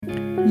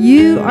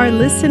You are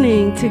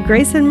listening to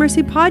Grace and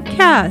Mercy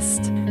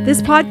Podcast.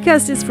 This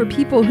podcast is for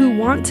people who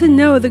want to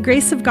know the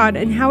grace of God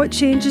and how it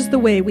changes the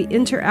way we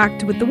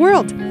interact with the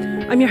world.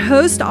 I'm your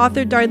host,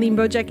 author Darlene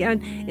Bojek,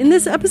 and in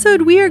this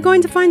episode, we are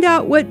going to find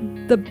out what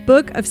the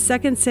book of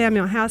 2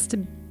 Samuel has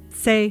to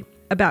say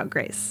about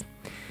grace.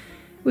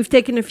 We've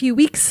taken a few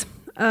weeks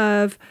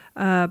of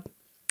a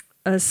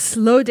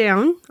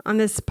slowdown on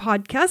this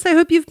podcast. I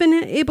hope you've been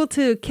able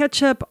to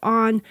catch up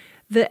on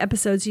the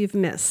episodes you've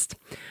missed.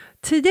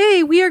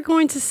 Today, we are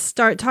going to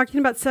start talking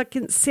about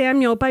 2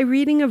 Samuel by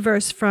reading a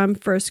verse from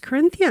 1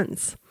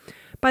 Corinthians.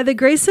 By the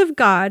grace of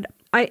God,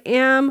 I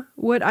am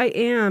what I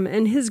am,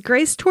 and his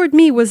grace toward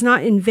me was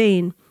not in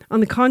vain. On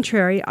the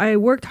contrary, I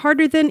worked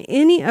harder than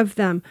any of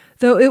them,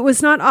 though it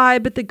was not I,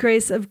 but the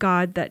grace of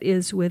God that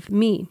is with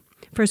me.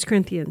 1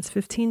 Corinthians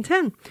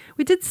 15:10.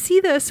 We did see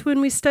this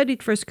when we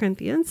studied 1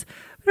 Corinthians,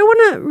 but I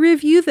want to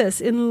review this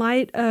in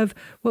light of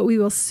what we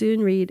will soon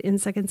read in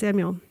 2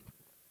 Samuel.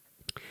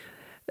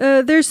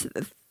 There's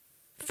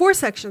 4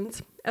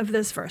 sections of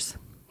this verse.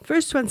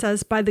 First one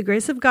says, by the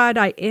grace of God,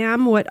 I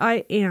am what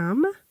I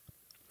am.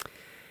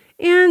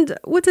 And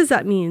what does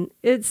that mean?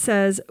 It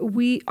says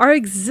our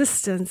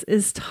existence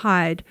is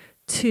tied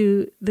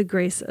to the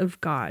grace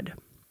of God,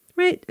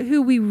 right?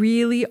 Who we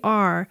really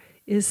are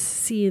is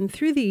seen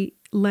through the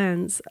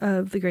lens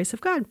of the grace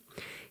of God.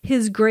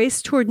 His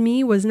grace toward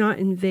me was not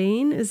in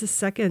vain is the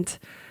second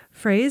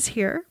phrase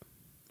here.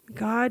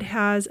 God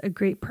has a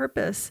great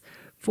purpose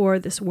for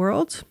this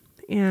world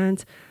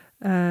and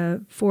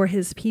for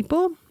his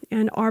people.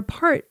 And our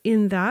part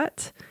in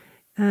that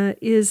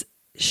is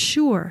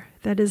sure.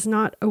 That is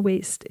not a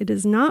waste. It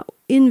is not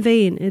in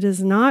vain. It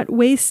is not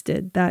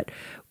wasted that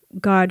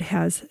God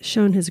has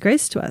shown his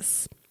grace to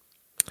us.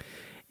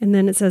 And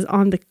then it says,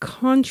 on the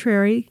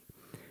contrary,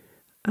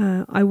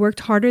 I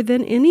worked harder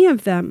than any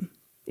of them.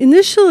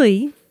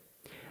 Initially,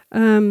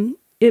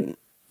 it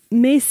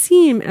may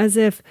seem as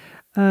if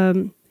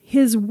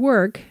his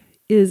work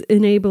is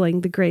enabling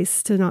the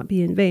grace to not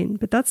be in vain.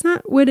 But that's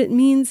not what it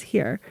means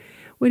here.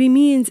 What he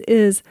means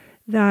is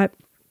that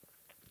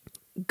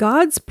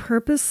God's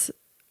purpose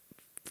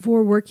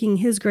for working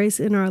his grace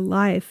in our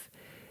life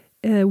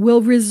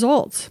will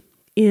result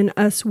in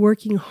us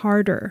working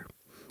harder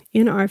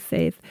in our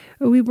faith.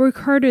 We work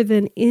harder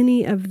than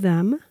any of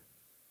them,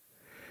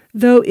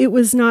 though it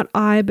was not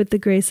I, but the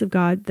grace of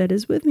God that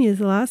is with me is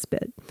the last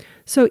bit.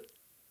 So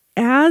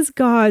as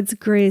God's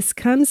grace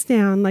comes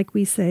down, like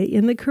we say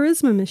in the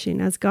charisma machine,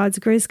 as God's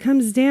grace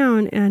comes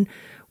down and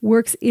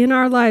works in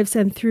our lives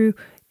and through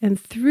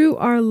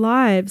our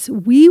lives,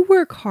 we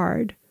work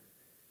hard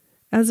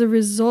as a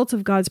result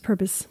of God's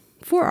purpose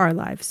for our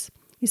lives.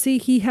 You see,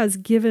 he has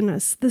given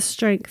us the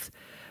strength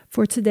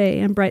for today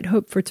and bright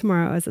hope for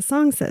tomorrow, as the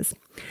song says.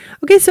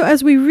 Okay, so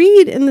as we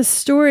read in the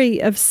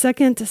story of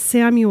 2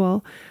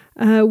 Samuel,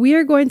 we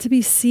are going to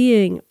be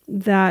seeing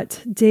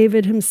that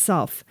David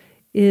himself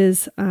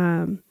is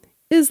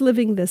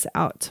living this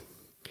out.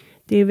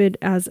 David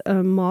as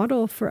a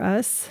model for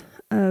us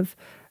of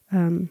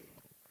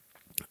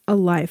a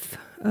life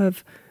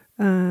of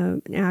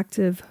an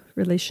active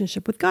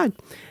relationship with God.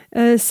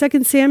 2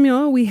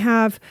 Samuel, we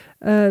have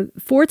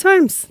 4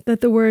 times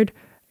that the word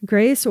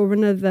grace, or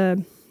one of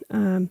the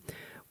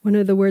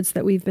words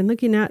that we've been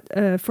looking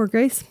at for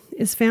grace,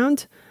 is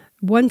found.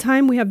 1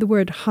 time we have the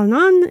word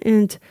hanan,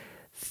 and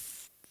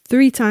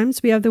 3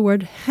 times we have the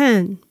word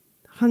hen.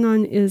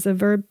 Hanan is a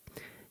verb.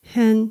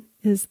 Hen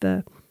is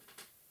the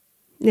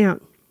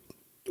noun.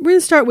 We're going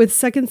to start with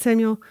 2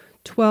 Samuel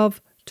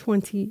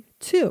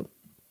 12:22.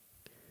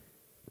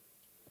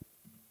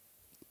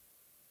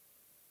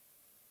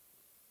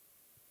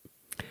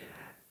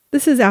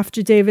 This is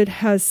after David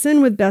has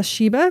sinned with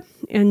Bathsheba,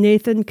 and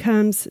Nathan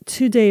comes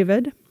to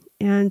David,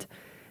 and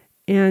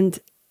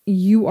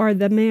you are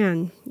the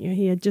man.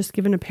 He had just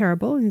given a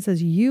parable, and he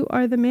says, you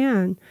are the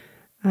man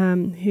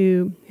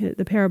who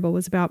the parable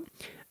was about.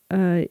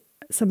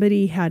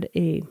 Somebody had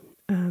a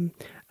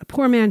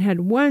poor man had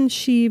 1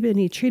 sheep, and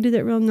he treated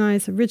it real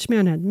nice. A rich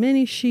man had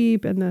many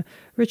sheep, and the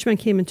rich man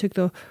came and took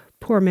the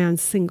poor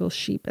man's single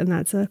sheep. And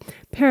that's a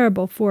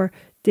parable for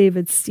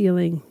David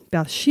stealing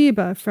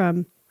Bathsheba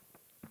from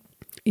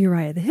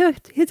Uriah the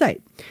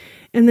Hittite.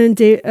 And then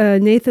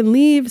Nathan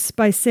leaves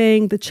by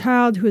saying, the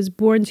child who is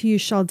born to you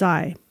shall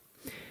die.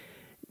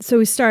 So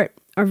we start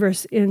our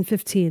verse in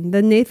 15.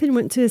 Then Nathan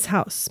went to his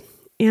house,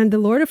 and the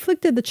Lord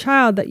afflicted the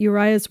child that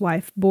Uriah's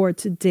wife bore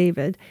to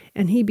David,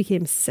 and he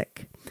became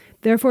sick.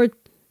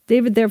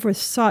 David therefore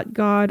sought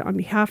God on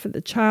behalf of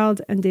the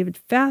child, and David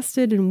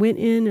fasted and went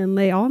in and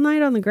lay all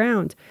night on the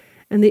ground.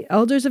 And the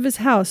elders of his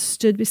house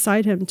stood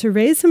beside him to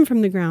raise him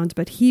from the ground,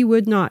 but he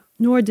would not,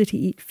 nor did he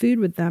eat food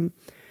with them.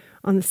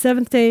 On the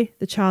 7th day,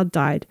 the child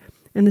died.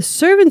 And the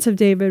servants of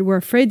David were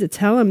afraid to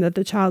tell him that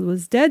the child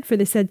was dead, for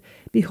they said,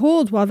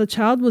 behold, while the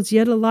child was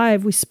yet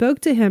alive, we spoke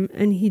to him,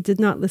 and he did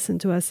not listen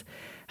to us.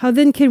 How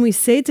then can we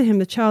say to him,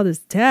 the child is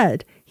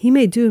dead? He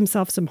may do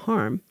himself some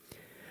harm.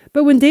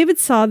 But when David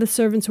saw the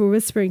servants were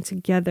whispering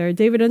together,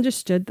 David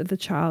understood that the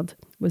child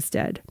was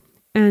dead.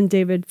 And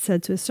David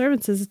said to his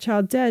servants, "Is the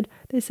child dead?"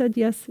 They said,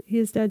 "Yes, he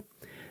is dead."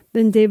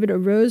 Then David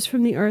arose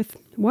from the earth,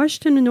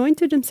 washed and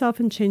anointed himself,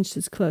 and changed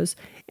his clothes.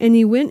 And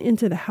he went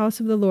into the house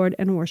of the Lord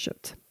and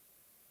worshipped.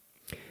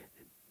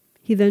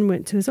 He then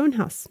went to his own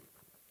house.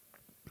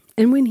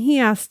 And when he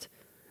asked,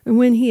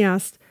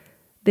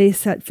 they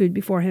set food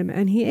before him,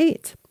 and he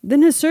ate.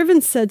 Then his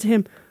servants said to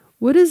him,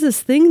 "What is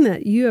this thing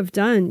that you have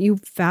done? You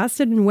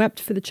fasted and wept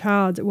for the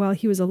child while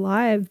he was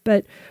alive,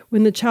 but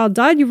when the child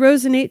died, you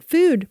rose and ate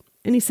food."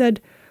 And he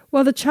said,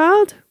 "While the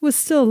child was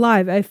still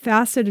alive, I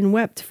fasted and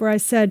wept, for I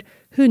said,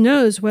 'Who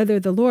knows whether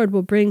the Lord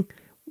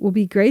will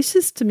be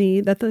gracious to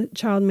me that the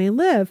child may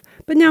live?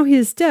 But now he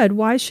is dead.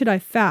 Why should I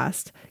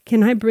fast?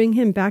 Can I bring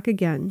him back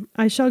again?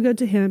 I shall go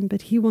to him,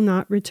 but he will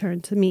not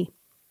return to me.'"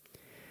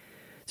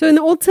 So in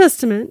the Old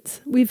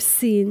Testament, we've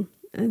seen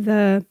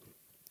the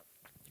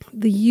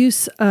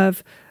use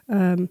of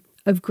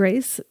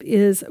grace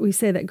is, we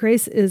say that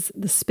grace is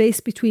the space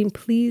between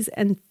please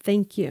and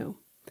thank you.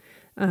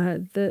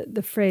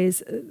 The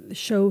phrase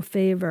show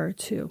favor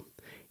to.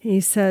 And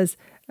he says,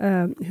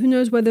 "Who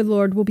knows whether the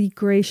Lord will be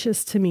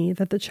gracious to me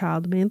that the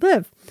child may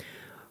live?"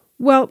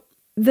 Well,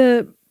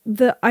 the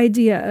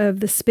idea of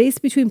the space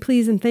between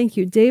please and thank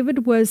you,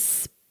 David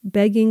was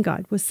begging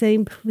God, was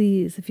saying,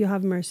 "Please, if you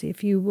have mercy,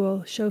 if you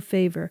will show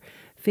favor."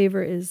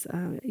 Favor is,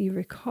 you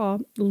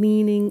recall,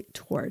 leaning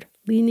toward.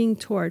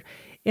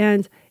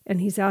 And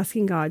he's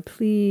asking God,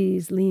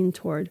 "Please lean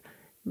toward.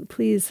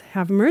 Please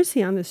have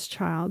mercy on this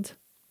child,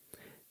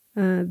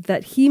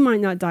 that he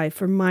might not die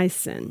for my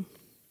sin."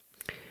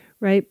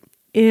 Right?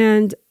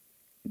 And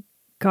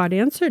God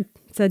answered,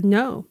 said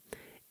no.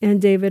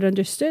 And David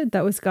understood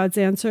that was God's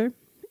answer.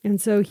 And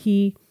so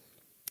he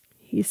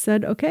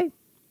said, okay.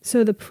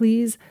 So the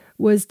please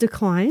was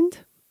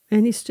declined,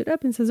 and he stood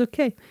up and says,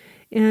 "Okay,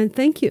 and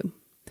thank you."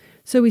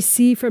 So we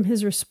see from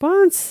his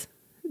response,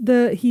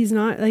 he's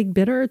not like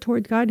bitter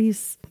toward God.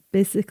 He's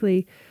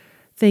basically,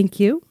 thank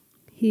you.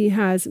 He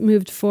has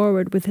moved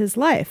forward with his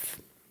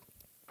life.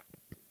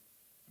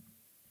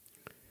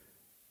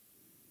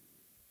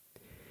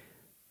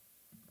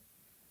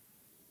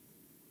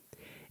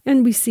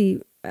 And we see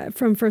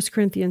from 1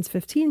 Corinthians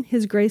 15,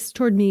 "His grace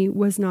toward me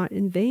was not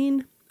in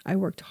vain. I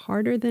worked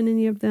harder than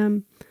any of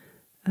them,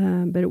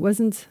 but it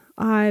wasn't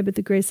I, but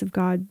the grace of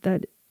God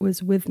that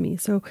was with me."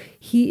 So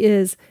he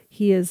is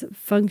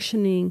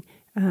functioning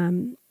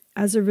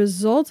as a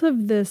result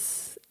of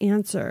this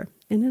answer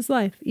in his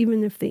life,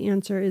 even if the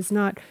answer is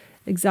not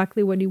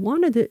exactly what he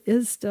wanted. It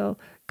is still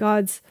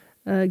God's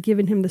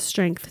given him the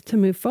strength to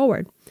move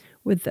forward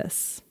with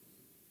this.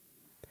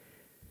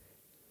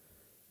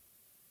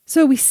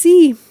 So we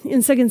see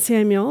in 2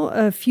 Samuel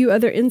a few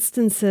other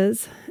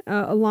instances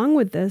along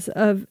with this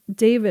of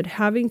David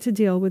having to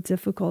deal with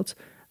difficult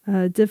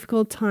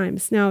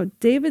times. Now,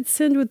 David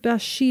sinned with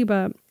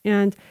Bathsheba,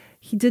 and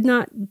he did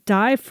not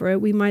die for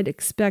it. We might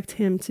expect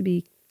him to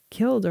be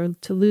killed or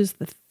to lose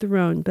the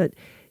throne, but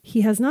he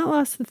has not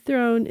lost the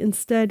throne.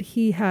 Instead,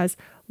 he has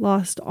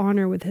lost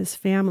honor with his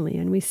family,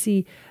 and we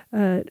see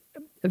a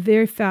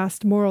very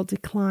fast moral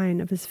decline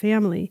of his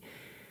family.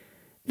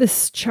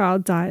 This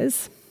child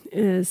dies,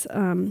 is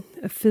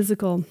a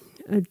physical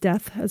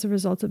death as a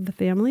result of the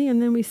family,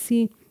 and then we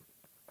see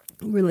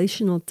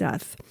relational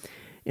death.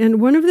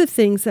 And one of the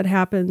things that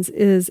happens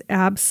is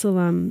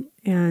Absalom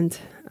and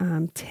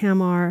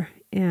Tamar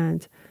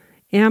and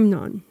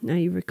Amnon. Now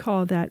you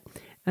recall that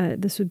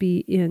this would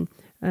be in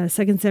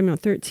 2 Samuel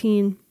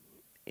 13.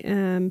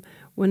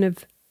 One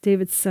of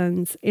David's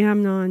sons,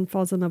 Amnon,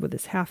 falls in love with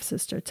his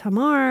half-sister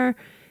Tamar,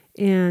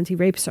 and he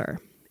rapes her.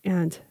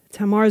 And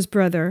Tamar's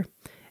brother,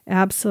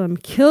 Absalom,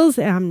 kills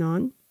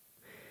Amnon,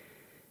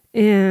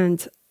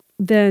 and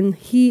then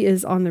he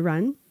is on the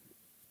run.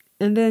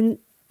 And then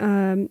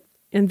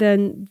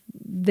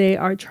they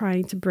are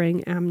trying to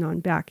bring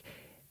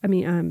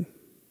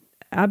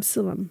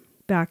Absalom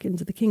back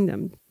into the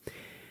kingdom.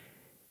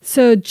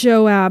 So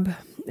Joab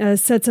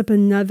sets up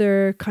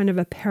another kind of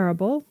a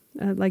parable,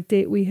 like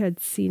we had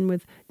seen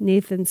with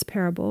Nathan's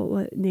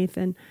parable.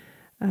 Nathan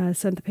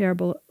said the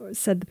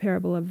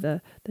parable of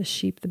the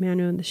sheep, the man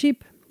who owned the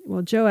sheep.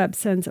 Well, Joab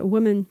sends a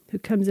woman who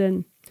comes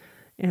in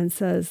and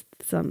says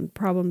some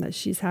problem that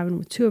she's having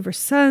with two of her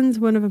sons.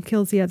 One of them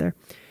kills the other.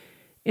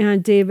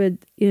 And David,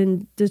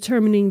 in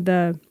determining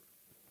the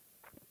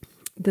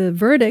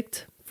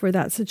verdict for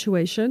that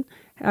situation,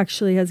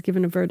 actually has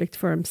given a verdict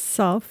for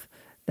himself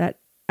that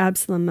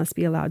Absalom must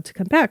be allowed to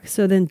come back.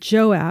 So then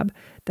Joab,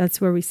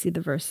 that's where we see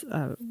the verse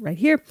right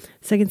here,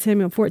 2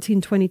 Samuel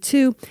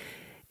 14:22.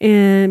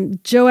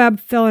 And Joab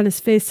fell on his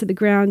face to the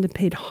ground and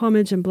paid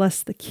homage and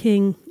blessed the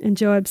king. And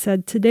Joab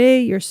said,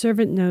 "Today your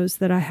servant knows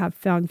that I have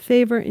found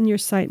favor in your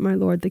sight, my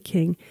lord the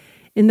king,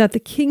 in that the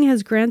king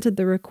has granted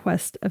the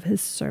request of his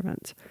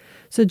servant."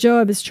 So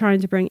Joab is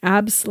trying to bring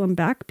Absalom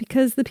back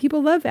because the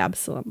people love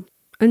Absalom.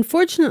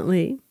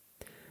 Unfortunately,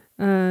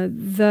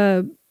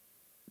 the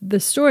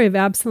story of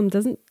Absalom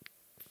doesn't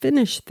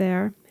finish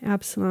there.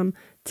 Absalom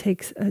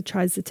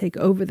tries to take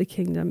over the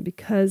kingdom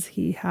because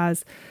he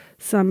has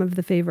some of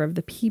the favor of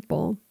the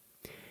people.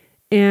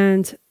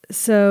 And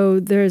so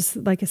there's,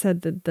 like I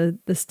said,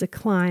 this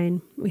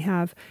decline. We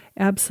have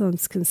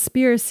Absalom's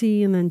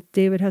conspiracy, and then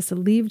David has to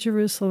leave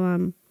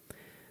Jerusalem.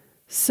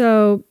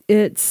 So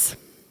it's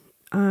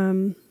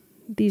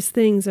these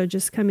things are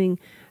just coming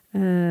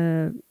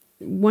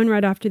one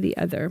right after the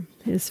other.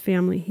 His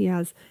family, he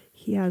has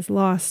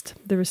lost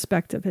the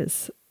respect of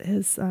his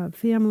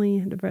family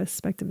and the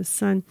respect of his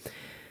son.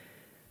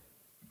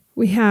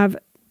 We have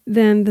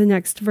then the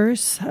next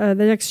verse, the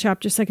next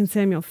chapter, 2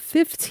 Samuel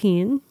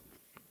 15.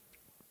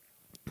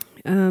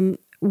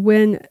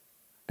 When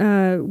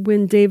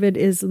David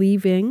is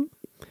leaving,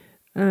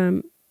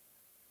 in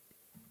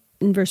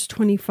verse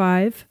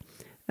 25,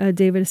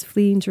 David is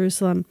fleeing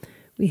Jerusalem.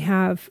 We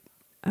have,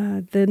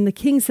 then the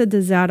king said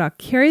to Zadok,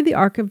 "Carry the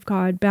ark of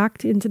God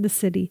back into the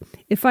city.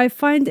 If I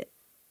find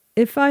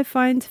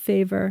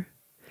favor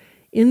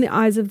in the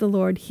eyes of the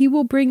Lord, he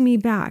will bring me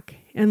back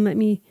and let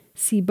me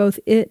see both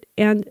it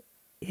and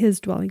his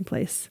dwelling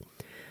place.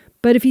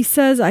 But if he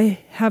says, I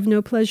have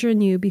no pleasure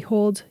in you,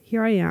 behold,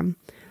 here I am.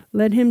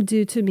 Let him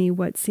do to me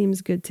what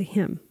seems good to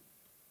him."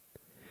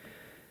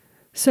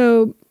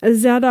 So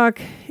Zadok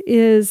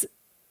is,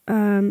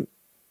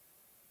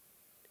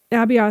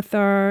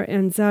 Abiathar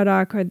and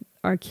Zadok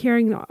are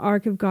carrying the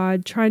ark of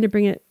God, trying to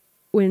bring it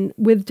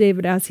with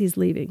David as he's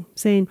leaving,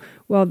 saying,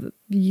 well,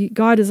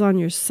 God is on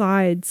your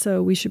side,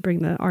 so we should bring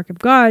the ark of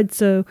God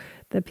so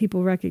that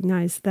people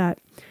recognize that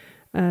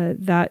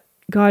that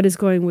God is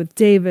going with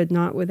David,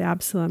 not with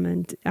Absalom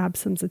and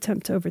Absalom's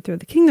attempt to overthrow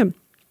the kingdom.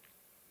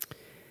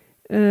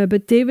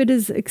 But David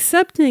is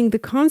accepting the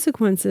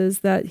consequences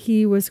that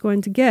he was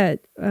going to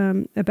get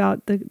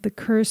about the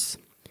curse,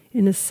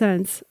 in a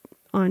sense,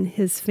 on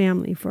his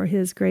family for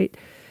his great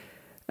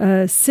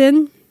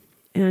sin.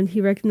 And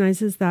he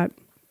recognizes that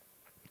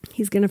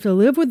he's going to have to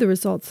live with the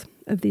results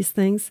of these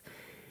things.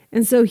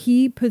 And so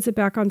he puts it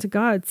back onto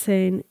God,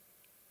 saying,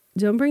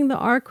 don't bring the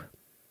ark.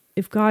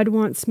 If God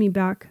wants me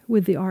back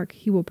with the ark,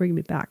 he will bring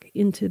me back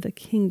into the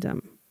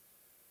kingdom.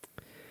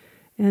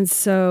 And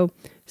so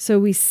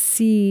we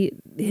see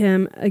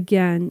him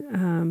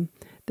again.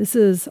 This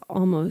is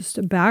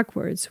almost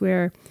backwards,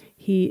 where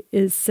he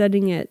is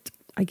setting it,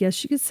 I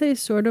guess you could say,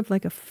 sort of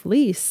like a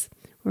fleece,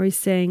 where he's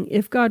saying,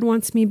 if God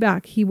wants me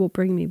back, he will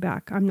bring me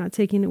back. I'm not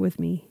taking it with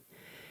me.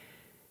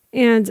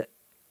 And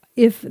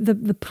if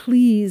the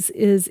please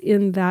is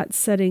in that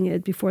setting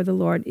it before the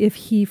Lord, if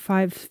he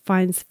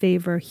finds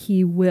favor,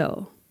 he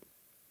will.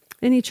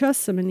 And he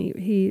trusts him, and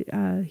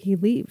he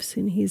leaves,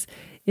 and he's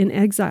in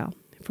exile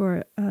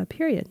for a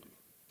period.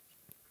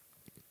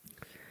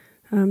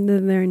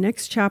 The very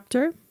next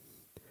chapter,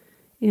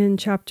 in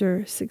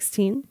chapter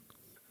 16,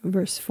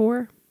 verse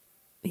 4,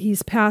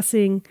 he's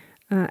passing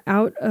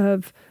out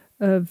of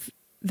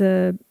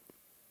the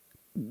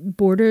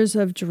borders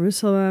of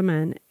Jerusalem,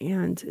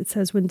 and it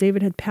says, when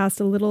David had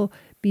passed a little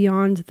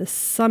beyond the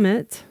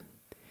summit,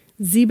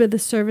 Ziba, the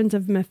servant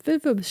of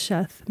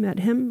Mephibosheth, met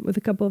him with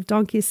a couple of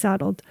donkeys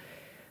saddled,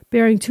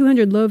 bearing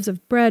 200 loaves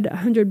of bread,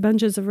 100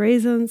 bunches of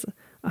raisins,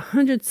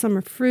 100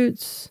 summer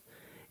fruits,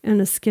 and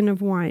a skin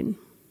of wine.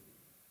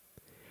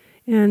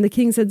 And the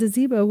king said to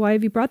Ziba, "Why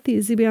have you brought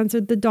these?" Ziba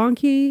answered, "The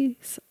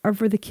donkeys are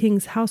for the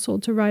king's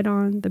household to ride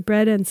on, the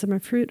bread and summer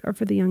fruit are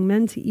for the young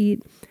men to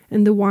eat,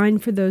 and the wine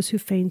for those who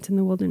faint in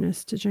the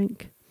wilderness to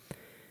drink."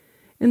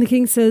 And the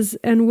king says,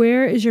 "And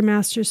where is your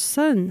master's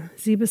son?"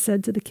 Ziba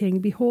said to the king,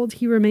 "Behold,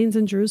 he remains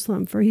in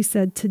Jerusalem, for he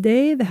said,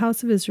 'Today the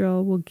house of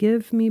Israel will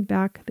give me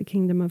back the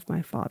kingdom of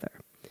my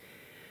father.'"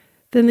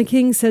 Then the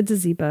king said to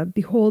Ziba,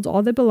 "Behold,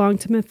 all that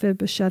belonged to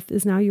Mephibosheth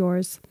is now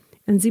yours."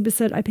 And Ziba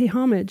said, "I pay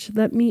homage.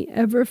 Let me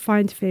ever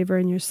find favor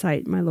in your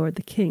sight, my lord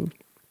the king."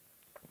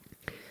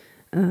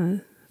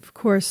 Of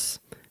course,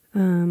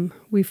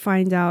 we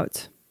find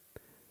out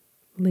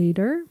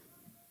later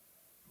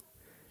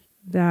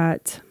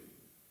that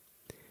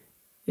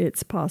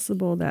it's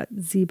possible that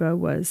Ziba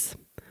was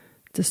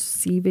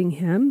deceiving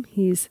him.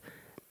 We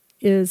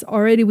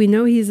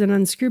know he's an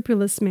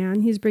unscrupulous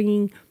man. He's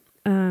bringing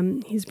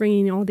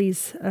all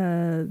these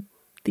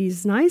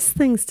nice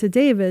things to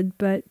David,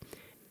 but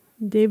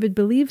David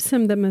believes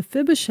him that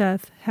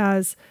Mephibosheth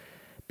has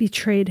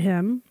betrayed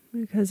him,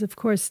 because of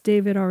course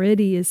David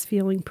already is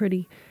feeling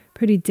pretty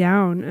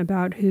down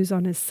about who's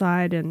on his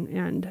side,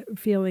 and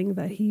feeling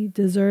that he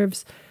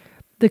deserves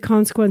the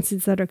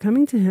consequences that are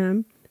coming to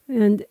him.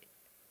 And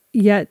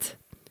yet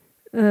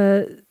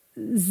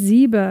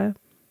Ziba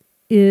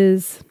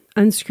is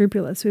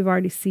unscrupulous. We've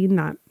already seen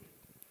that.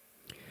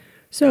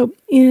 So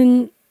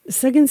in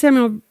 2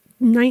 Samuel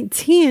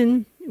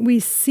 19,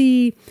 we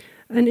see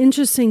an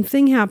interesting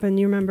thing happened.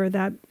 You remember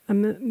that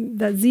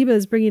Ziba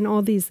is bringing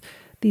all these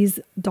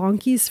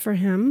donkeys for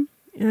him.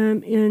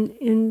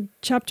 In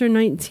chapter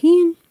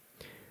 19,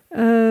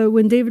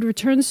 when David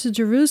returns to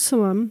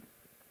Jerusalem,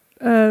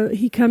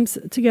 he comes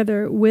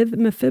together with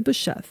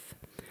Mephibosheth.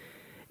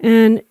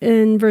 And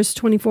in verse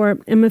 24,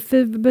 and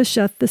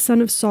Mephibosheth, the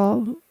son of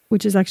Saul,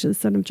 which is actually the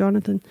son of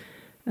Jonathan,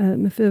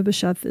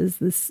 Mephibosheth is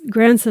this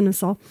grandson of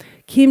Saul,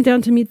 came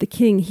down to meet the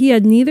king. He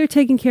had neither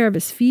taken care of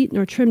his feet,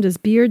 nor trimmed his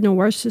beard, nor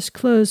washed his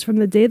clothes from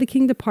the day the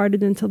king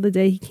departed until the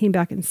day he came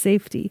back in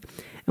safety.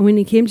 And when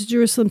he came to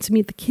Jerusalem to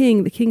meet the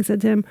king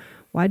said to him,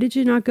 "Why did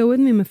you not go with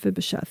me,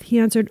 Mephibosheth?" He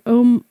answered,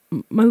 "Oh,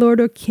 my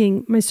lord, O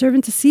king, my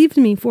servant deceived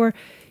me, for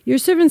your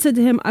servant said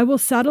to him, I will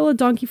saddle a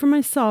donkey for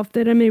myself,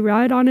 that I may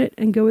ride on it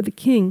and go with the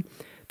king,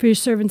 for your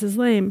servant is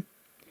lame.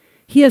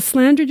 He has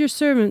slandered your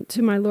servant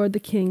to my lord the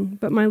king,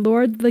 but my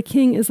lord the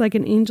king is like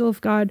an angel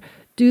of God.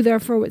 Do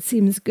therefore what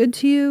seems good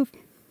to you.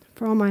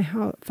 For all my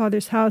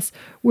father's house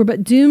were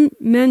but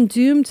men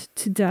doomed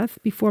to death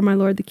before my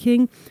lord the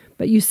king.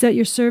 But you set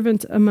your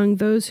servant among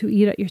those who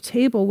eat at your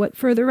table. What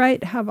further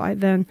right have I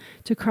then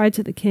to cry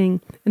to the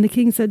king?" And the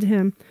king said to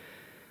him,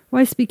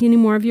 "Why speak any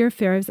more of your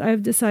affairs? I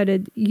have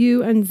decided,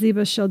 you and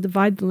Ziba shall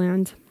divide the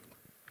land."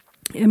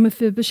 And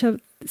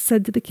Mephibosheth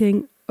said to the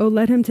king, "Oh,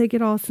 let him take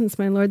it all, since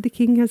my lord the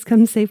king has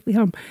come safely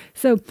home."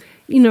 So,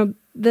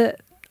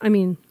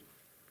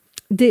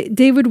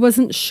 David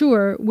wasn't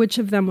sure which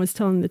of them was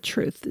telling the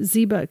truth.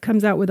 Ziba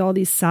comes out with all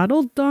these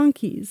saddled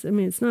donkeys. I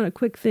mean, it's not a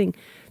quick thing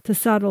to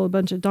saddle a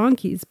bunch of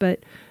donkeys,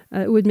 but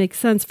it would make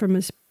sense for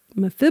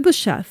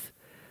Mephibosheth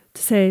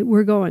to say,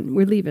 we're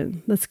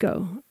leaving, let's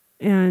go.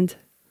 And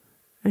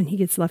he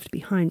gets left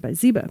behind by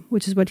Ziba,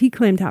 which is what he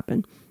claimed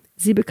happened.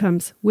 Ziba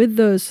comes with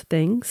those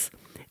things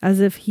as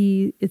if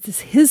it's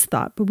his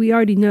thought, but we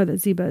already know that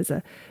Ziba is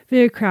a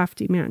very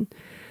crafty man.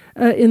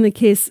 In the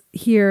case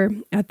here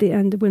at the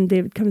end, when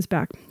David comes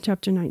back,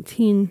 chapter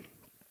 19,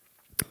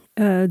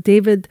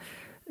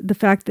 the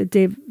fact that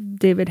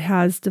David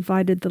has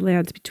divided the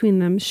land between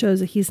them shows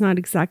that he's not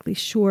exactly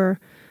sure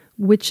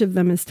which of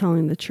them is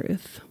telling the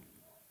truth.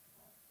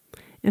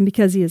 And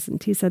because he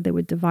isn't, he said they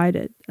would divide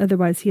it.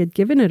 Otherwise, he had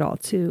given it all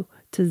to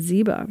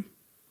Ziba.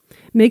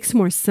 Makes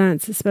more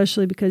sense,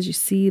 especially because you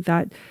see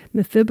that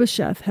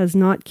Mephibosheth has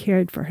not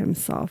cared for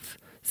himself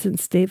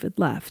since David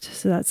left.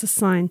 So that's a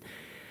sign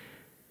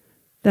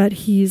that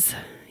he's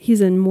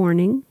in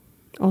mourning.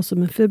 Also,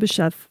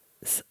 Mephibosheth,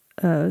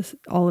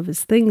 all of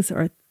his things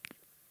are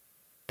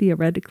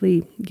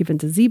theoretically given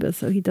to Ziba,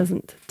 so he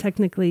doesn't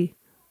technically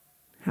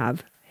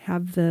have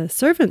the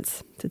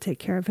servants to take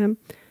care of him.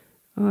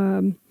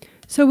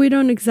 So we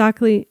don't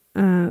exactly,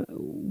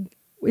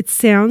 it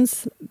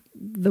sounds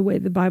the way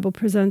the Bible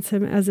presents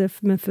him as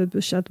if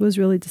Mephibosheth was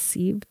really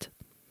deceived.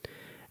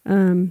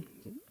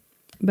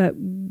 But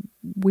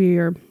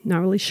we're not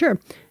really sure.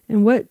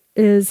 And what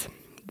does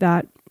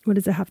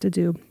it have to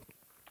do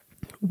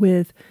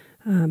with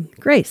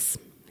grace?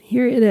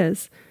 Here it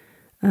is.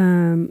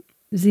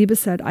 Ziba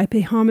said, "I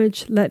pay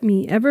homage. Let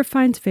me ever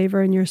find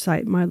favor in your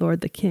sight, my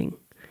lord the king."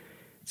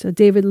 So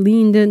David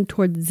leaned in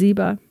toward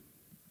Ziba.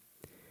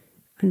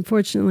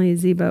 Unfortunately,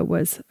 Ziba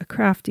was a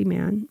crafty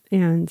man,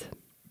 and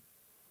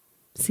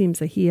seems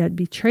that he had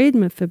betrayed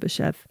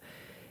Mephibosheth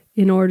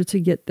in order to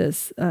get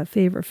this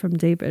favor from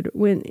David.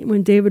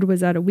 When David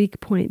was at a weak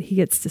point, he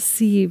gets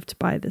deceived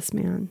by this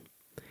man.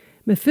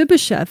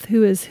 Mephibosheth,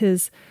 who is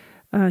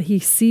he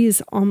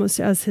sees almost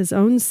as his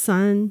own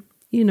son,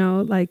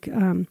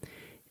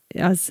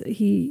 as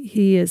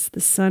he is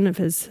the son of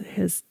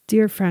his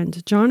dear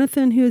friend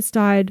Jonathan, who has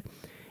died,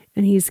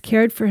 and he's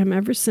cared for him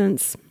ever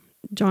since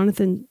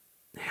Jonathan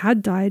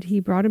had died. He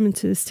brought him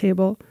into his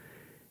table,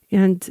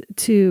 and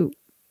to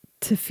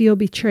feel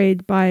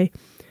betrayed by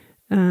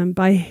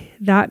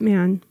that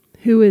man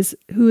who is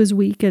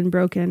weak and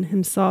broken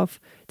himself,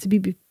 to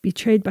be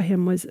betrayed by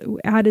him was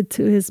added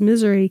to his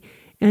misery.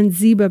 And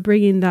Ziba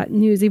bringing that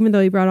news, even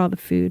though he brought all the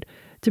food,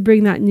 to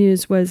bring that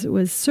news was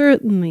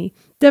certainly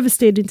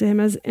devastating to him.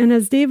 As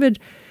David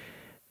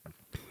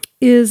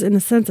is, in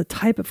a sense, a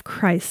type of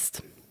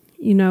Christ,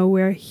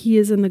 where he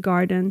is in the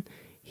garden,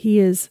 he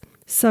is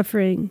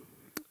suffering.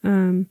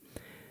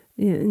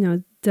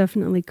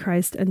 Definitely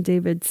Christ and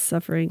David's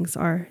sufferings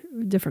are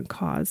a different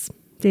cause.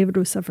 David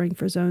was suffering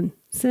for his own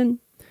sin,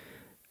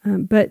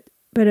 but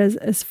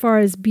as far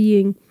as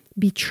being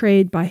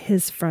betrayed by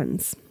his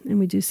friends, and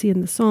we do see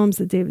in the Psalms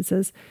that David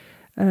says,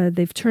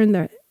 they've turned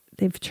their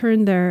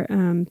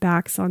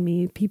backs on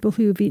me. People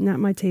who have eaten at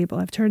my table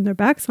have turned their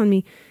backs on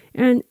me.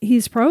 And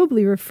he's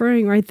probably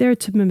referring right there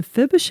to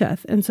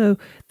Mephibosheth. And so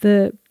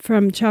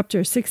from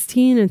chapter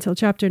 16 until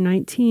chapter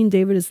 19,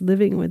 David is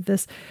living with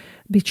this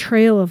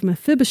betrayal of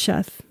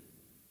Mephibosheth,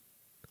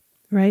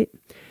 right?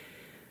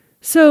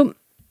 So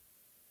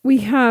we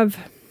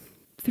have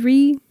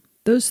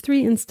those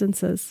three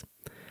instances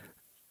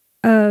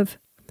of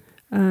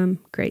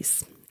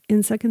grace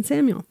in 2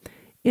 Samuel.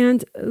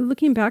 And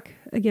looking back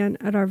again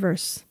at our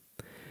verse,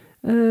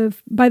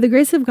 by the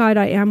grace of God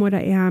I am what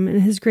I am,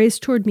 and his grace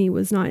toward me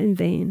was not in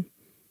vain.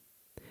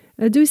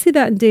 Do we see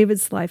that in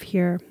David's life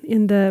here,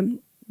 in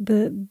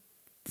the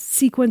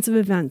sequence of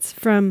events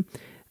from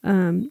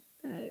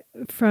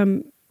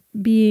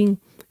being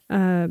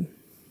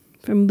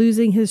from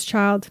losing his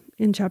child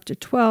in chapter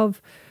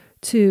 12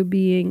 to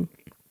being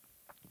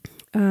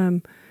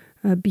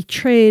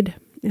betrayed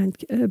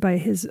and by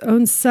his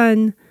own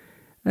son.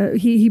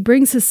 He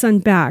brings his son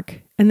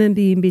back, and then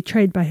being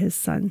betrayed by his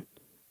son.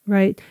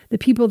 right? The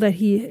people that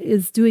he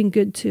is doing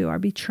good to are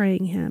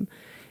betraying him.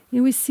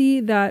 And we see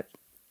that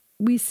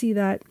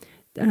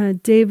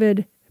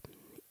David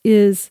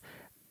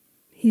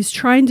he's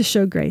trying to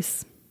show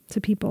grace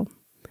to people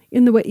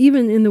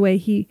even in the way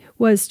he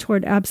was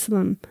toward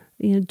Absalom.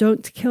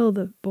 Don't kill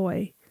the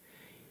boy.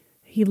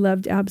 He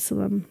loved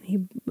Absalom.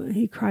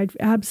 He cried,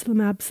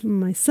 Absalom, Absalom,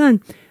 my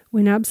son,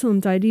 when Absalom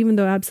died, even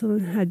though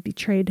Absalom had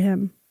betrayed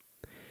him.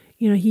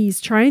 He's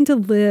trying to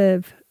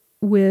live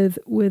with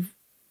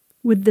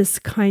this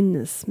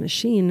kindness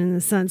machine, in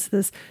a sense,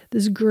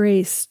 this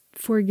grace,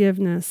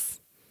 forgiveness.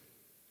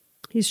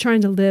 He's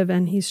trying to live,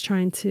 and he's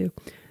trying to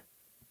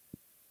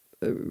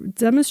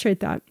demonstrate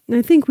that. And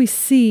I think we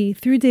see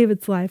through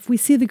David's life, we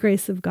see the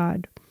grace of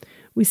God.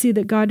 We see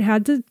that God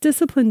had to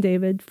discipline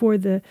David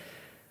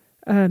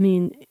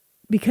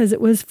because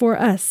it was for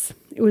us.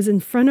 It was in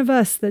front of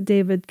us that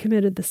David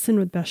committed the sin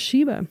with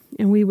Bathsheba.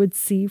 And we would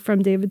see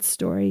from David's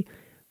story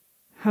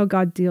how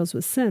God deals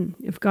with sin.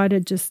 If God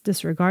had just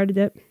disregarded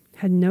it,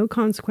 had no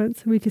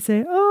consequence, we could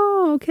say,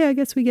 oh, okay, I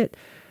guess we get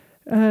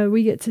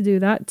to do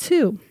that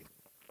too.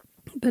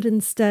 But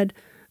instead,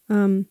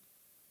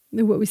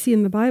 what we see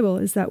in the Bible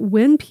is that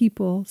when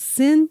people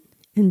sin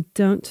and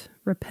don't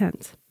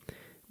repent,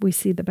 we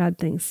see the bad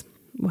things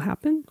will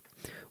happen.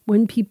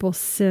 When people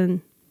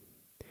sin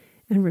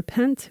and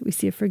repent, we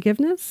see a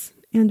forgiveness,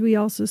 and we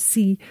also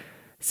see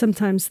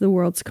sometimes the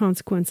world's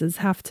consequences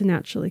have to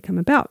naturally come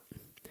about.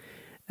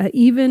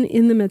 Even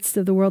in the midst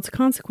of the world's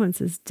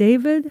consequences,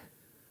 David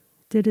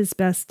did his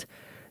best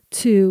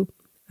to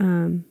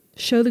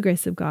show the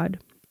grace of God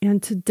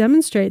and to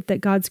demonstrate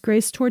that God's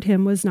grace toward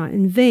him was not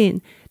in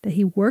vain, that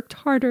he worked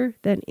harder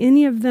than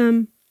any of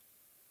them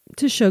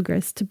to show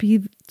grace, to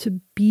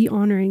be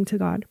honoring to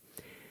God.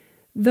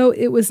 Though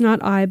it was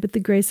not I, but the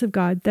grace of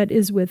God that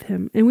is with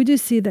him. And we do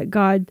see that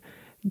God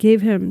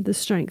gave him the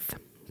strength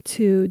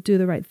to do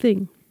the right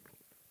thing.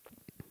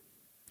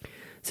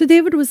 So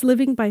David was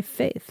living by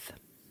faith.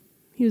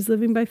 He was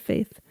living by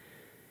faith.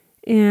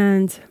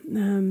 And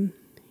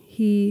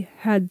he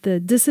had the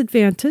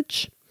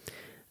disadvantage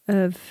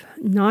of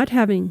not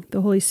having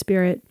the Holy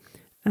Spirit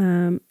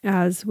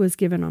as was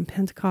given on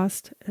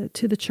Pentecost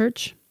to the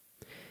church.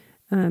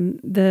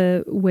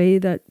 The way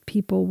that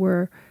people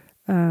were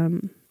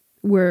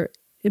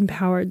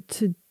empowered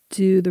to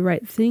do the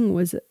right thing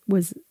was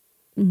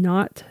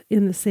not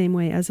in the same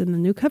way as in the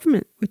new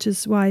covenant, which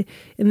is why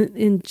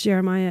in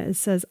Jeremiah it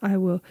says, I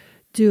will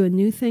do a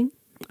new thing.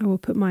 I will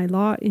put my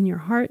law in your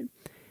heart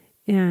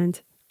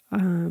and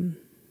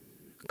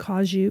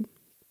cause you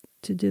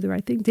to do the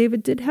right thing.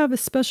 David did have a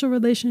special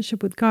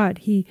relationship with God.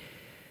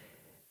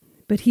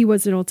 But he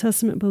was an Old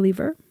Testament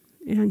believer,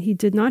 and he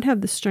did not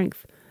have the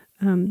strength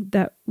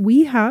that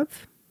we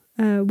have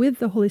with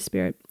the Holy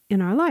Spirit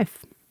in our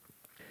life.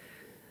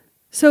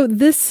 So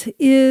this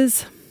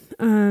is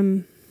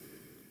 2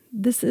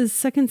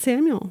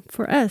 Samuel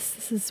for us.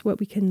 This is what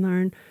we can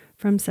learn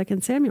from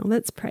 2 Samuel.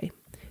 Let's pray.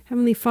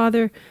 Heavenly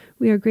Father,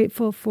 we are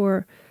grateful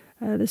for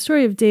the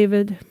story of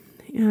David,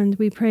 and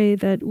we pray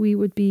that we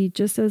would be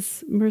just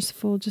as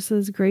merciful, just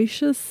as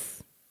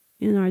gracious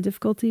in our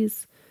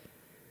difficulties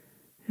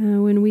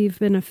when we've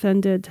been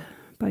offended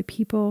by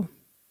people,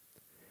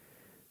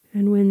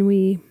 and when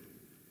we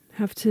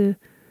have to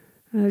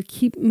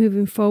keep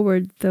moving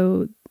forward,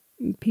 though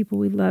people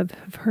we love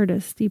have hurt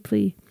us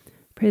deeply.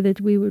 Pray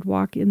that we would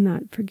walk in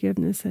that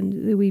forgiveness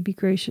and that we be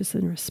gracious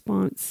in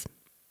response.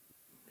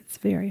 It's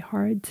very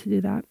hard to do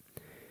that.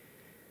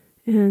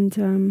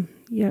 And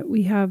yet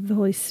we have the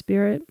Holy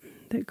Spirit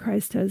that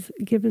Christ has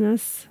given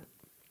us.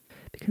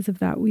 Because of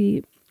that,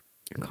 we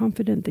are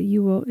confident that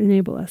you will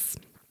enable us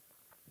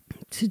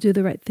to do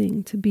the right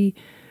thing, to be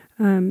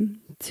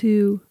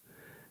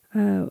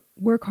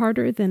work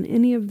harder than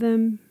any of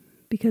them,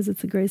 because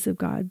it's the grace of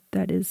God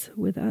that is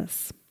with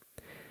us.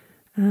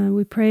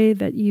 We pray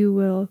that you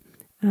will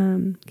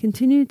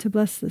continue to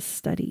bless this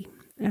study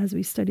as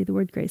we study the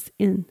word grace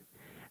in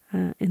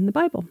the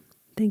Bible.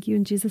 Thank you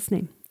in Jesus'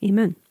 name.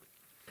 Amen.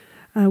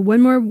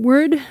 One more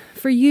word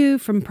for you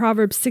from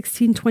Proverbs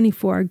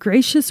 16:24.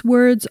 Gracious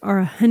words are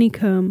a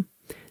honeycomb,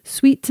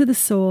 sweet to the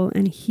soul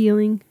and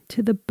healing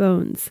to the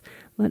bones.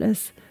 Let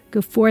us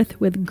go forth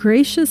with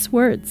gracious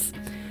words.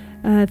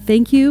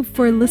 Thank you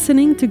for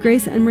listening to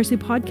Grace and Mercy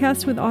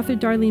Podcast with author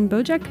Darlene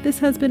Bojek. This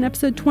has been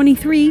episode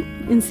 23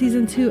 in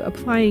season 2,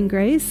 Applying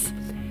Grace.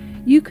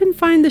 You can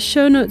find the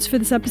show notes for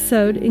this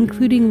episode,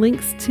 including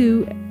links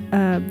to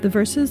the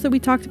verses that we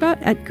talked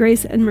about, at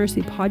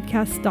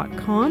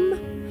graceandmercypodcast.com.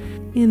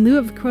 In lieu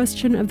of the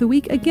question of the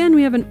week, again,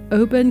 we have an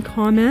open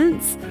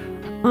comments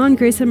on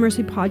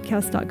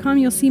graceandmercypodcast.com.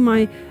 You'll see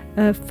my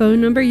phone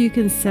number. You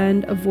can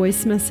send a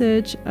voice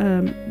message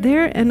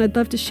there, and I'd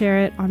love to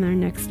share it on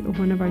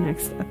one of our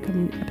next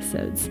upcoming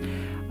episodes.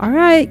 All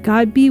right,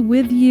 God be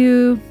with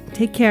you.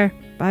 Take care.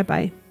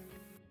 Bye-bye.